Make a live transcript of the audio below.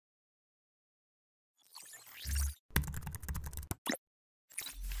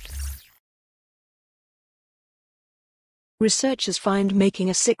Researchers find making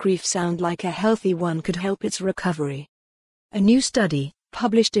a sick reef sound like a healthy one could help its recovery. A new study,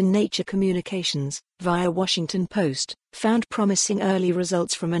 published in Nature Communications, via Washington Post, found promising early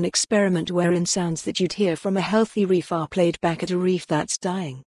results from an experiment wherein sounds that you'd hear from a healthy reef are played back at a reef that's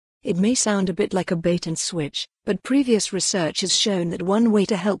dying. It may sound a bit like a bait and switch, but previous research has shown that one way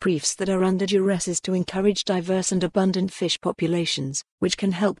to help reefs that are under duress is to encourage diverse and abundant fish populations, which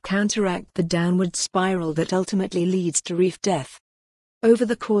can help counteract the downward spiral that ultimately leads to reef death. Over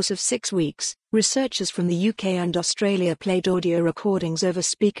the course of 6 weeks, researchers from the UK and Australia played audio recordings over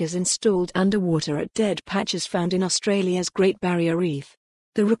speakers installed underwater at dead patches found in Australia's Great Barrier Reef.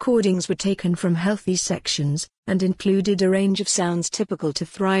 The recordings were taken from healthy sections, and included a range of sounds typical to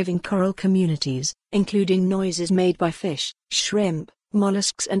thriving coral communities, including noises made by fish, shrimp,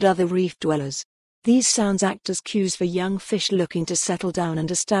 molluscs and other reef dwellers. These sounds act as cues for young fish looking to settle down and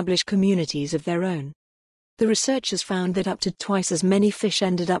establish communities of their own. The researchers found that up to twice as many fish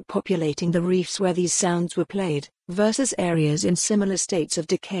ended up populating the reefs where these sounds were played, versus areas in similar states of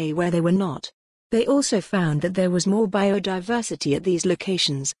decay where they were not. They also found that there was more biodiversity at these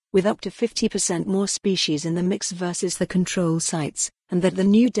locations, with up to 50% more species in the mix versus the control sites, and that the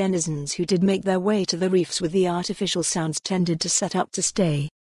new denizens who did make their way to the reefs with the artificial sounds tended to set up to stay.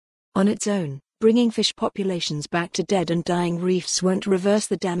 On its own, bringing fish populations back to dead and dying reefs won't reverse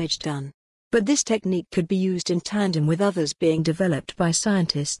the damage done. But this technique could be used in tandem with others being developed by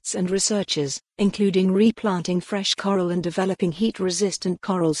scientists and researchers, including replanting fresh coral and developing heat-resistant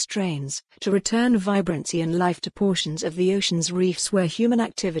coral strains, to return vibrancy and life to portions of the ocean's reefs where human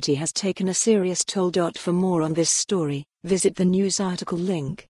activity has taken a serious toll. For more on this story, visit the news article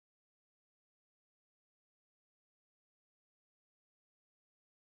link.